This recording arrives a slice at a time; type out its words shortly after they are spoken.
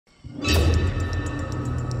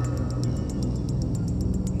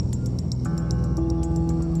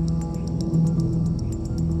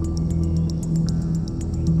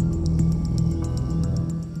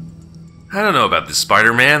I don't know about this,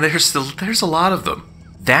 Spider-Man. There's a lot of them.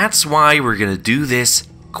 That's why we're gonna do this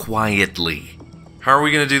quietly. How are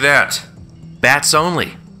we gonna do that? Bats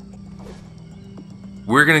only.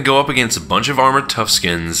 We're gonna go up against a bunch of armored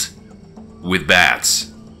toughskins with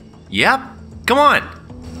bats. Yep, come on.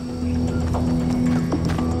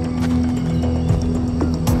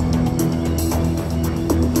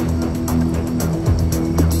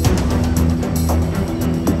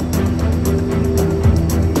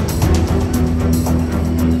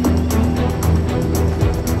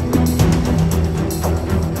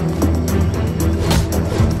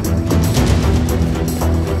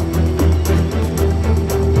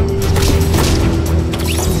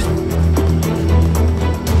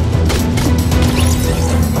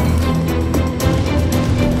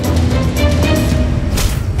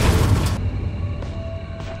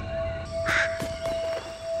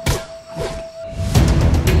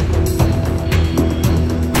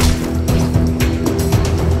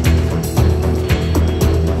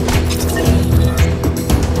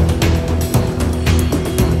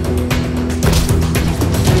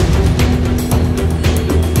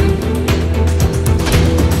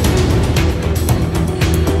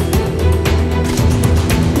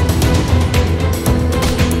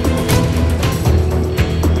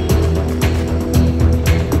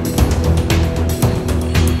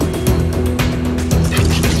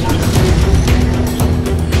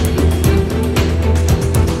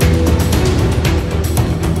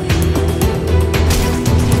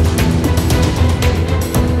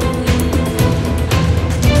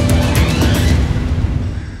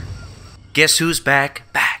 Guess who's back?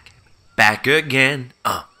 Back again.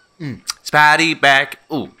 Spidey back.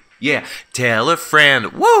 Ooh, yeah. Tell a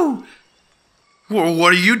friend. Woo!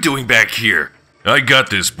 What are you doing back here? I got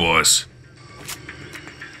this, boss.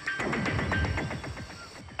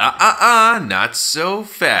 Not so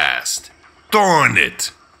fast. Darn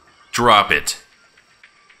it! Drop it.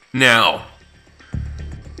 Now.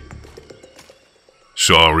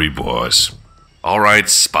 Sorry, boss. Alright,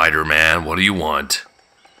 Spider-Man, what do you want?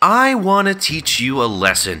 I want to teach you a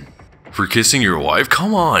lesson. For kissing your wife?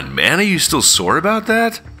 Come on, man, are you still sore about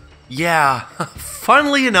that? Yeah,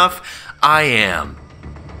 funnily enough, I am.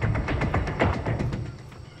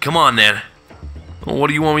 Come on, then. Well, what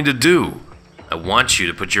do you want me to do? I want you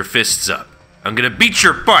to put your fists up. I'm gonna beat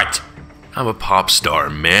your butt! I'm a pop star,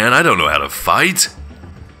 man. I don't know how to fight.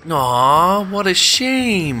 Aw, what a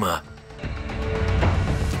shame.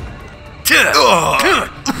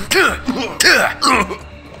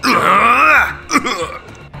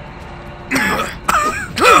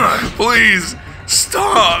 Please,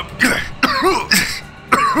 stop!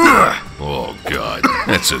 Oh, God.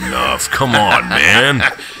 That's enough. Come on, man.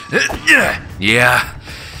 Yeah,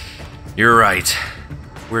 you're right.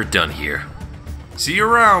 We're done here. See you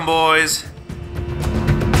around, boys.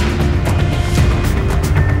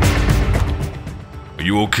 Are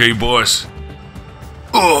you okay, boss?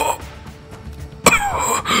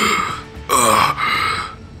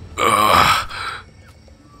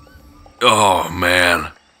 Oh,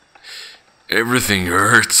 man. Everything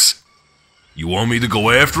hurts. You want me to go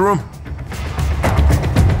after him?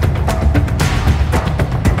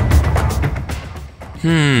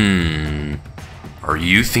 Are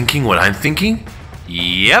you thinking what I'm thinking?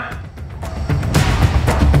 Yep.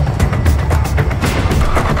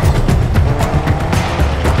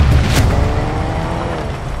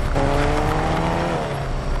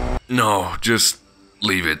 No, just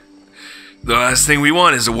leave it. The last thing we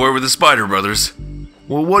want is a war with the Spider Brothers.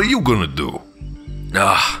 Well, what are you gonna do?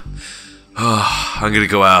 I'm gonna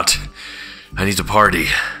go out. I need to party.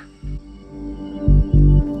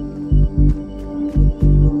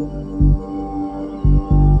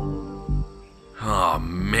 Oh,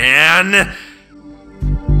 man.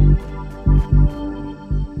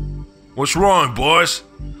 What's wrong, boss?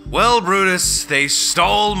 Well, Brutus, they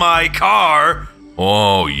stole my car.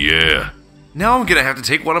 Oh, yeah. Now I'm gonna have to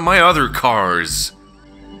take one of my other cars.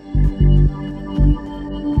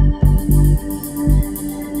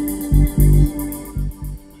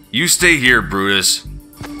 You stay here, Brutus.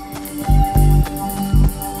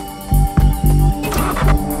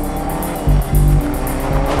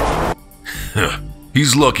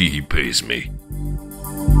 He's lucky he pays me.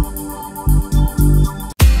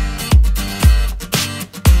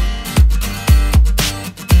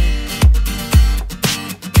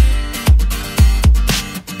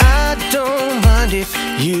 If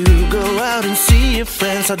you go out and see your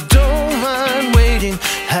friends, I don't mind waiting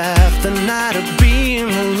half the night of being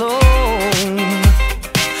alone.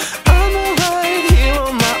 I'm alright here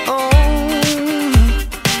on my own.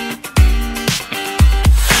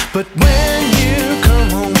 But when you come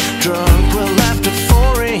home drunk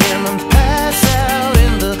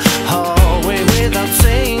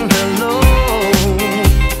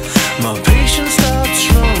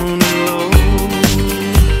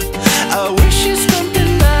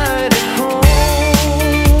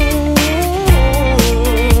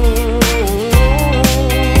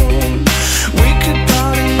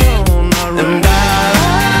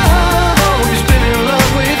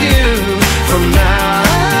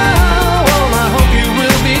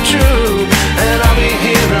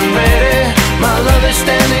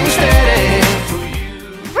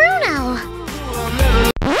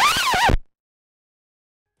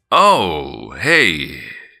Oh, hey,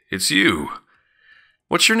 it's you.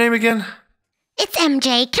 What's your name again? It's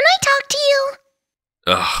MJ. Can I talk to you?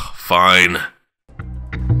 Ugh, fine.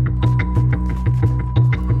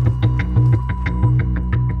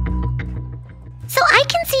 So I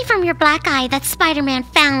can see from your black eye that Spider-Man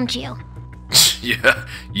found you. Yeah,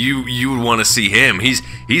 you would want to see him. He's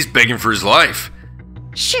begging for his life.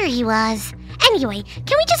 Sure he was. Anyway,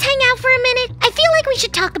 can we just hang out for a minute? I feel like we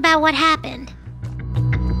should talk about what happened.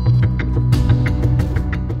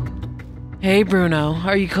 Hey, Bruno,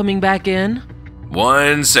 are you coming back in?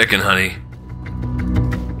 1 second, honey.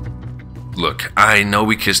 Look, I know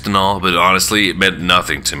we kissed and all, but honestly, it meant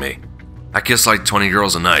nothing to me. I kiss like 20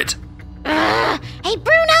 girls a night. Hey,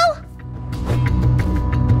 Bruno?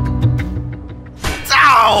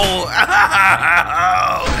 Ow!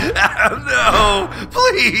 No,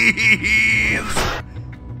 please!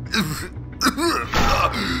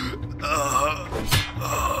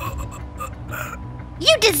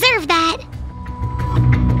 You deserve that.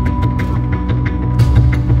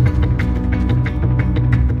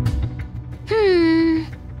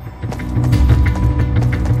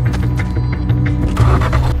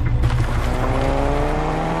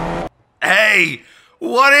 Hey,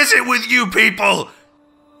 what is it with you people?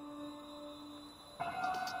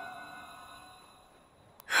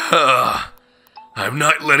 I'm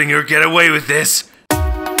not letting her get away with this.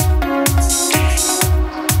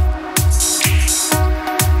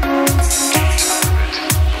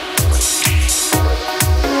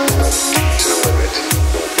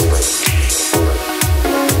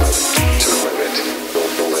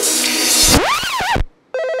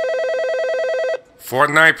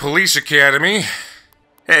 Fortnite Police Academy.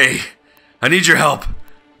 Hey, I need your help.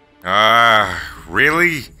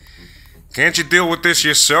 Really? Can't you deal with this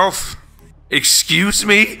yourself? Excuse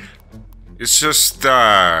me? It's just,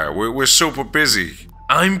 we're super busy.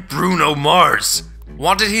 I'm Bruno Mars.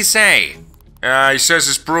 What did he say? He says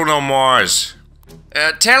it's Bruno Mars.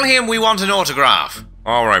 Tell him we want an autograph.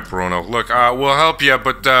 Alright, Bruno. Look, we'll help you,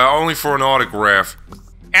 but only for an autograph.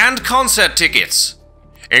 And concert tickets.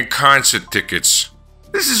 And concert tickets.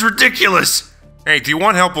 This is ridiculous. Hey, do you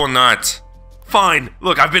want help or not? Fine.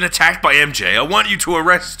 Look, I've been attacked by MJ. I want you to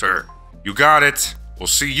arrest her. You got it. We'll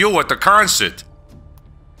see you at the concert.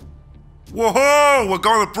 Whoa! We're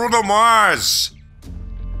going to Bruno Mars!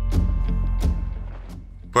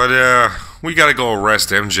 But, we gotta go arrest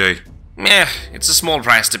MJ. It's a small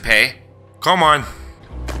price to pay. Come on.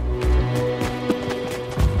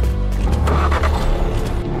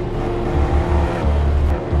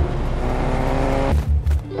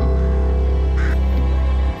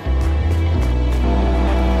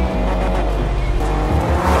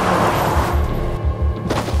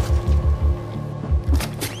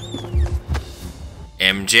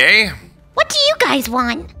 MJ? What do you guys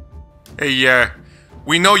want? Hey,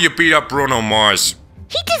 we know you beat up Bruno Mars.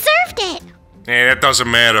 He deserved it. Hey, that doesn't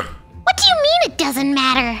matter. What do you mean it doesn't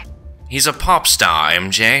matter? He's a pop star,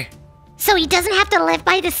 MJ. So he doesn't have to live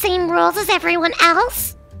by the same rules as everyone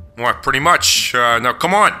else? Well, pretty much. Now,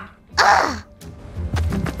 come on. Ugh.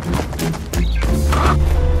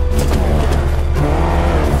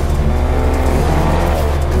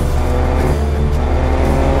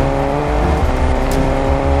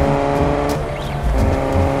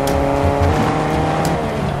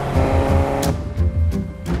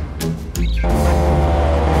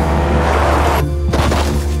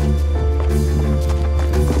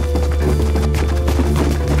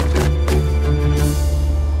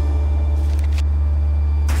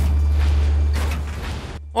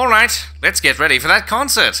 Alright, let's get ready for that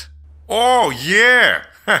concert. Oh, yeah!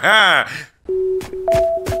 Haha!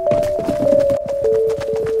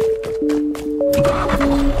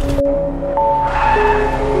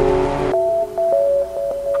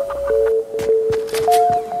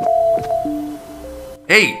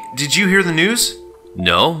 Hey, did you hear the news?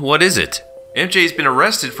 No, what is it? MJ's been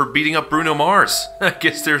arrested for beating up Bruno Mars. I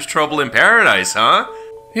guess there's trouble in paradise, huh?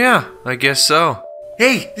 Yeah, I guess so.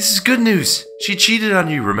 Hey, this is good news. She cheated on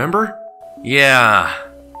you, remember? Yeah,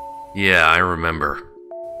 I remember.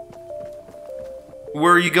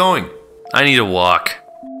 Where are you going? I need a walk.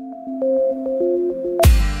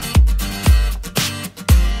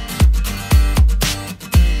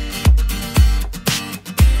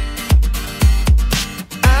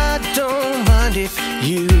 I don't mind if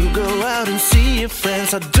you go out and see your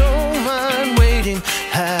friends. I don't mind waiting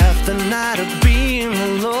half the night of being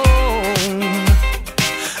alone.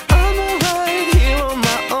 I'm alright here on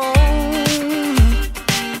my own.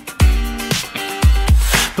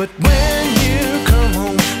 But when you come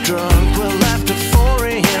home drunk, well after 4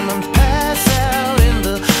 a.m. and pass out in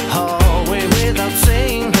the hallway without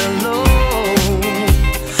saying hello.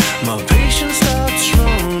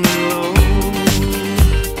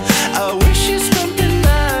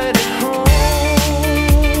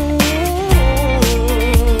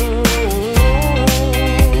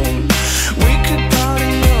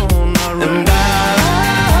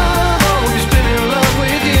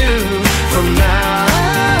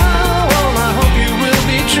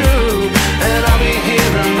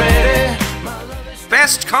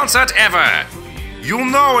 concert ever! You'll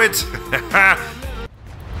know it!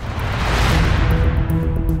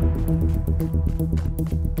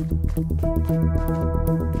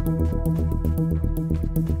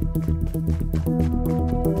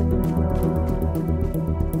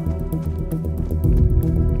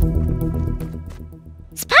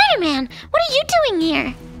 Spider-Man, what are you doing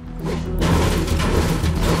here?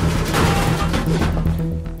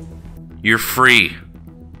 You're free.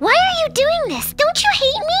 Why are you doing this? Don't you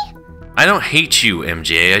hate me? I don't hate you,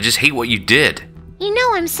 MJ. I just hate what you did. You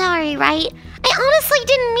know I'm sorry, right? I honestly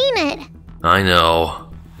didn't mean it. I know.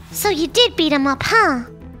 So you did beat him up, huh?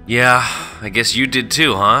 Yeah, I guess you did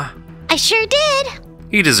too, huh? I sure did.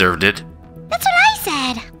 He deserved it. That's what I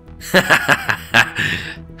said.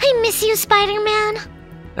 I miss you, Spider-Man.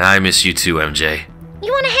 I miss you too, MJ.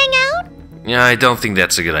 You want to hang out? Yeah, I don't think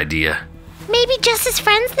that's a good idea. Maybe just as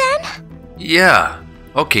friends then? Yeah,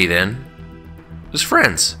 okay then. Just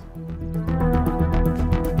friends.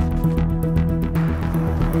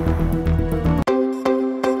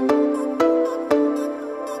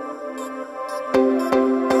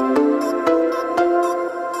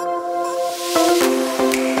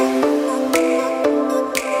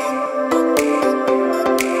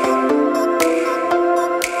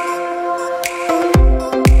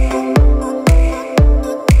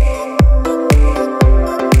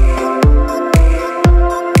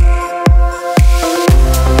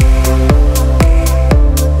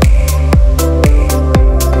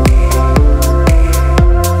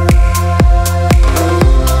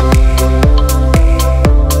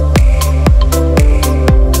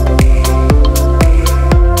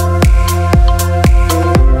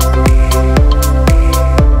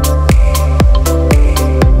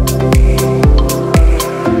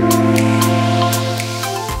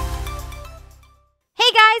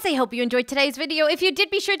 I hope you enjoyed today's video. If you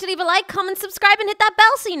did, be sure to leave a like, comment, subscribe, and hit that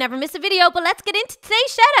bell so you never miss a video. But let's get into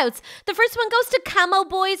today's shoutouts. The first one goes to Camo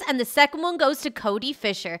Boys, and the second one goes to Cody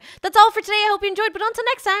Fisher. That's all for today. I hope you enjoyed, but until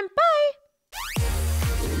next time, bye!